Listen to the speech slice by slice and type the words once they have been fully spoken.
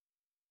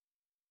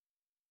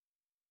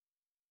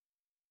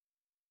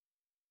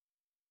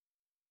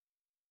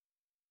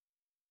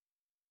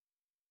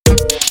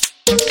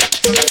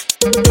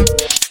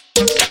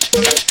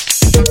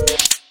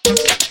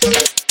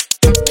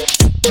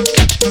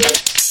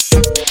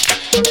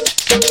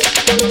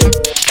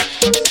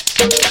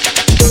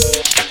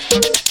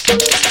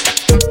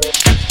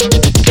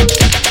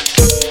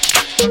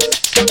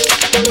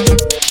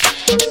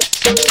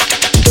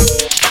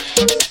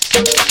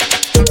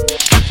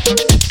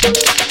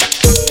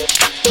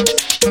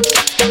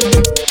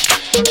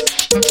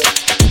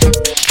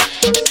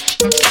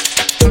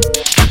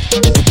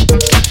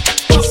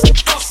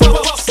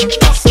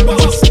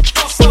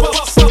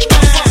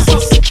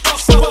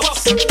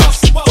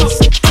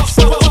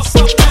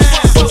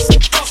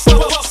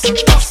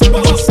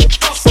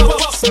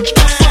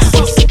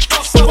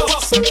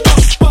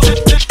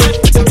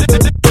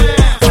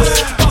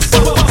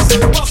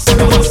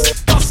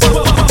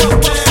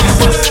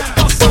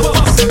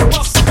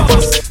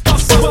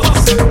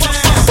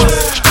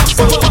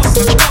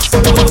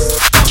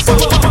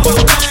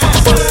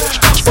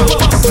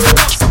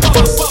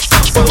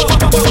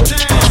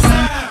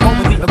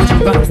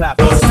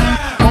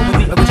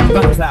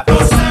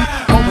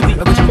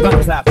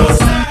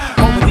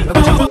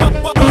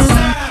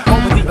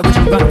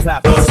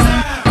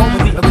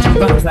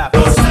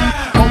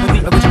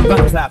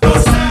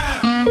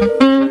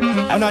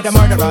Another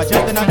murderer,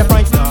 just another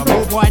prankster.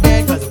 Rude boy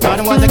dead, cause he thought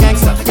he was a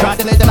gangster. Tried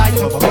to live the life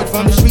of a hood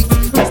from the streets.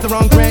 That's the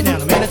wrong thread, now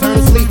the man is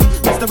turning asleep.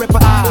 It's the ripper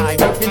eye,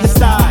 hurt in the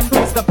side.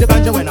 Twist up the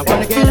banjo and I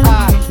wanna get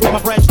high. With my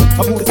friends,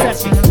 a food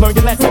session. Learn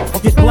your lesson or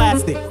get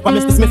blasted by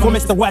Mr. Smif or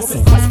Mr.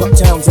 Wessun.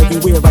 BUCKTOWN's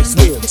everywhere, I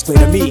swear. Explain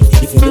to me,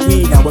 you feel the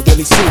weed, now I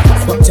really see.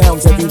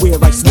 BUCKTOWN's everywhere,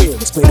 I swear.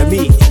 Explain to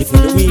me, you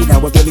feel the weed,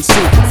 now I really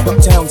see.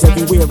 BUCKTOWN's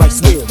everywhere, I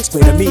swear.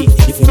 Explain to me,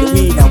 you feel the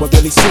weed, now I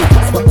really see.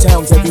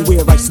 BUCKTOWN's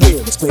everywhere, I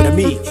swear. Explain to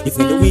me, you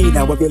feel the weed,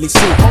 now I really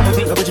see. Home of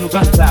the original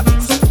gun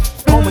clappers.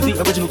 Home of the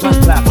original gun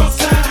clappers.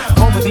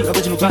 Home of the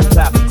original gun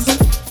clappers.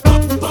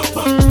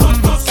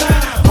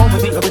 Home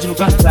of the original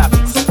gun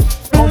clappers.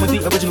 Home of the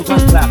original gun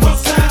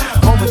clappers.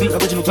 Home of the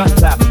original gun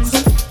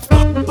clappers.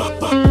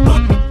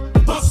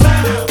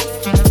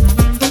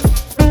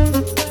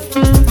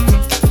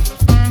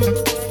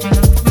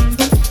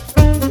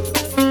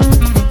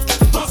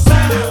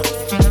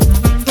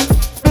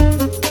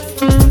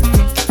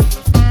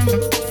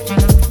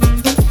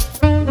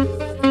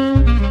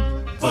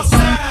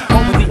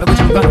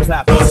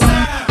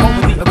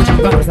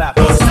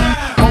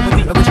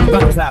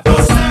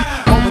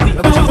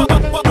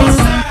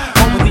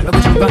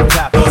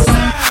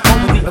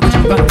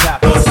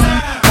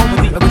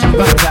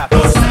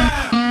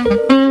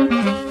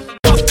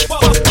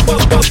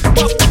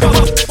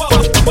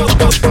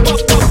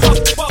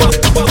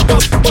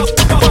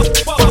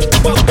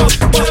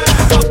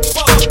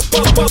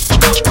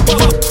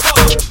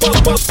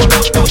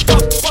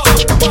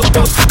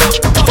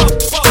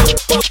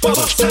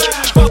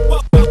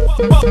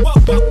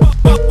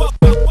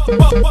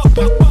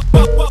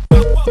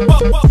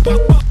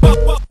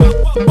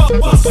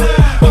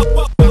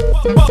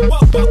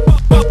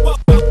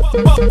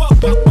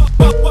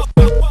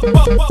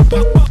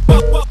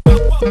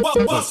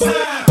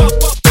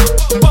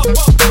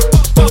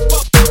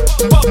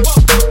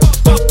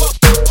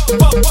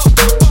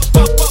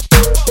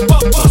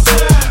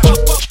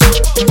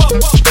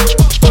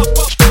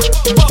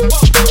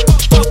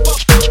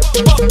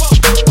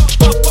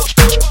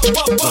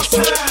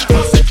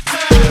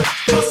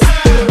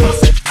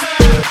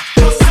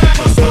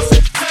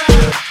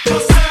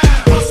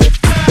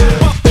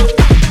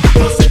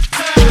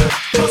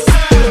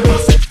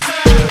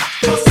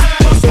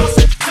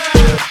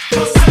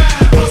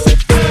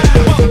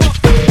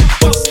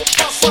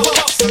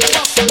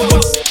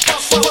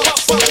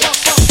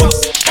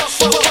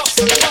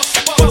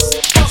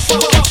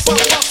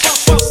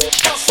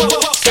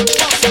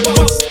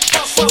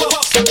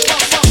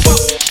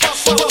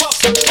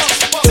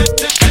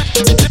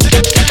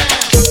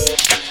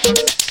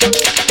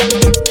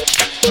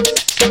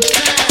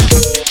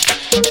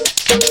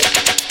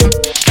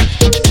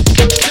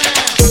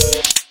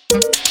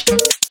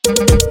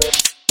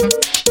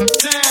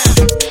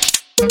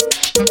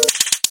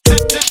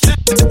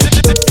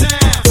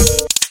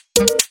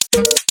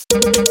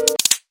 Damn.